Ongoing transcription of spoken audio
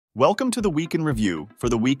Welcome to the Week in Review for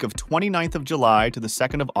the week of 29th of July to the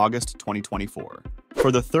 2nd of August 2024.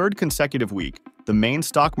 For the third consecutive week, the main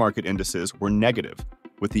stock market indices were negative,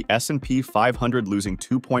 with the S&P 500 losing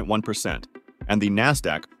 2.1% and the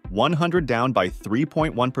Nasdaq 100 down by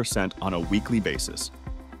 3.1% on a weekly basis.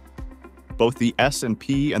 Both the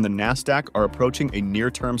S&P and the Nasdaq are approaching a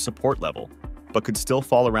near-term support level, but could still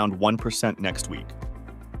fall around 1% next week.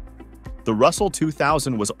 The Russell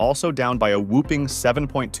 2000 was also down by a whopping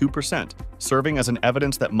 7.2%, serving as an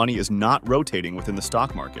evidence that money is not rotating within the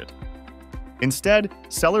stock market. Instead,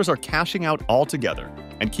 sellers are cashing out altogether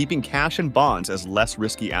and keeping cash and bonds as less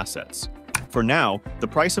risky assets. For now, the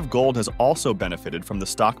price of gold has also benefited from the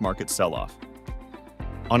stock market sell-off.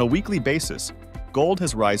 On a weekly basis, gold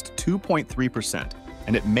has risen 2.3%,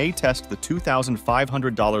 and it may test the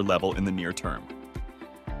 $2,500 level in the near term.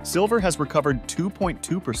 Silver has recovered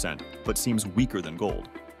 2.2%, but seems weaker than gold.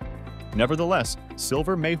 Nevertheless,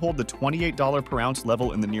 silver may hold the $28 per ounce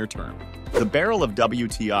level in the near term. The barrel of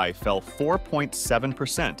WTI fell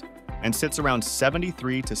 4.7% and sits around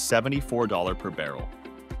 $73 to $74 per barrel.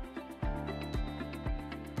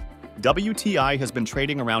 WTI has been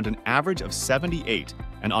trading around an average of 78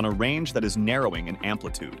 and on a range that is narrowing in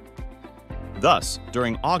amplitude. Thus,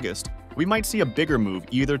 during August, we might see a bigger move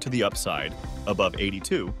either to the upside, above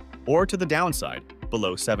 82, or to the downside,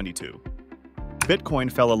 below 72.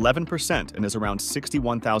 Bitcoin fell 11% and is around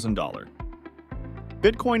 $61,000.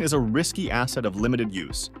 Bitcoin is a risky asset of limited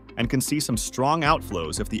use and can see some strong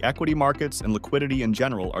outflows if the equity markets and liquidity in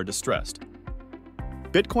general are distressed.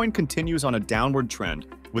 Bitcoin continues on a downward trend,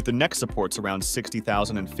 with the next supports around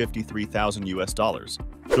 $60,000 and $53,000 US.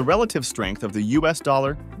 The relative strength of the US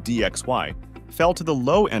dollar, DXY, fell to the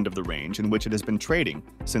low end of the range in which it has been trading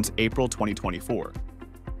since April 2024.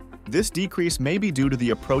 This decrease may be due to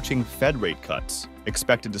the approaching Fed rate cuts,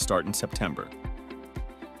 expected to start in September.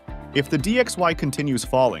 If the DXY continues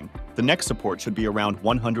falling, the next support should be around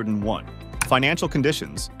 101. Financial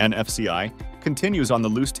conditions, NFCI, continues on the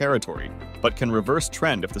loose territory, but can reverse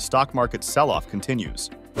trend if the stock market sell-off continues.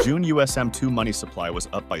 June USM2 money supply was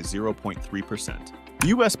up by 0.3%.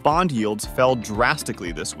 US bond yields fell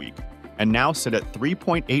drastically this week, and now sit at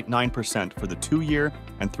 3.89% for the 2-year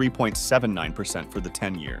and 3.79% for the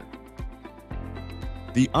 10-year.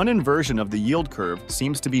 The uninversion of the yield curve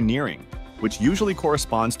seems to be nearing, which usually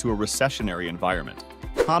corresponds to a recessionary environment.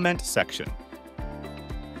 Comment section.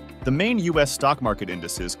 The main US stock market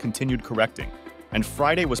indices continued correcting, and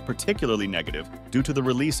Friday was particularly negative due to the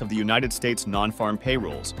release of the United States non-farm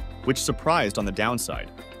payrolls, which surprised on the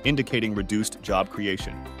downside, indicating reduced job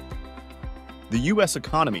creation. The U.S.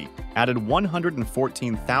 economy added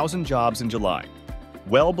 114,000 jobs in July,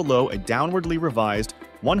 well below a downwardly revised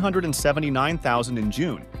 179,000 in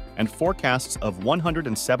June and forecasts of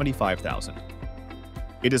 175,000.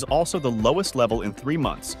 It is also the lowest level in 3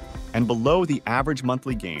 months and below the average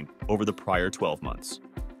monthly gain over the prior 12 months.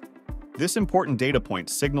 This important data point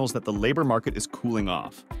signals that the labor market is cooling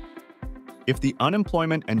off. If the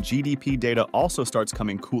unemployment and GDP data also starts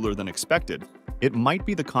coming cooler than expected, it might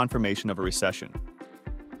be the confirmation of a recession.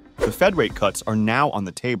 The Fed rate cuts are now on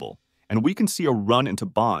the table, and we can see a run into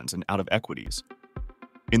bonds and out of equities.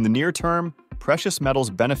 In the near term, precious metals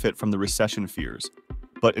benefit from the recession fears,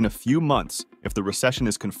 but in a few months, if the recession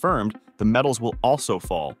is confirmed, the metals will also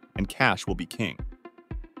fall and cash will be king.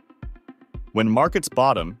 When markets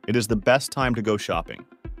bottom, it is the best time to go shopping.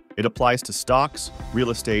 It applies to stocks, real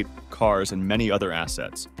estate, cars, and many other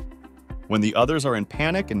assets. When the others are in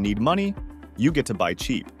panic and need money, you get to buy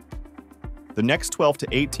cheap. The next 12 to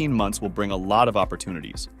 18 months will bring a lot of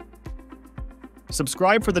opportunities.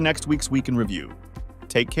 Subscribe for the next week's Week in Review.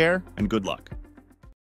 Take care and good luck.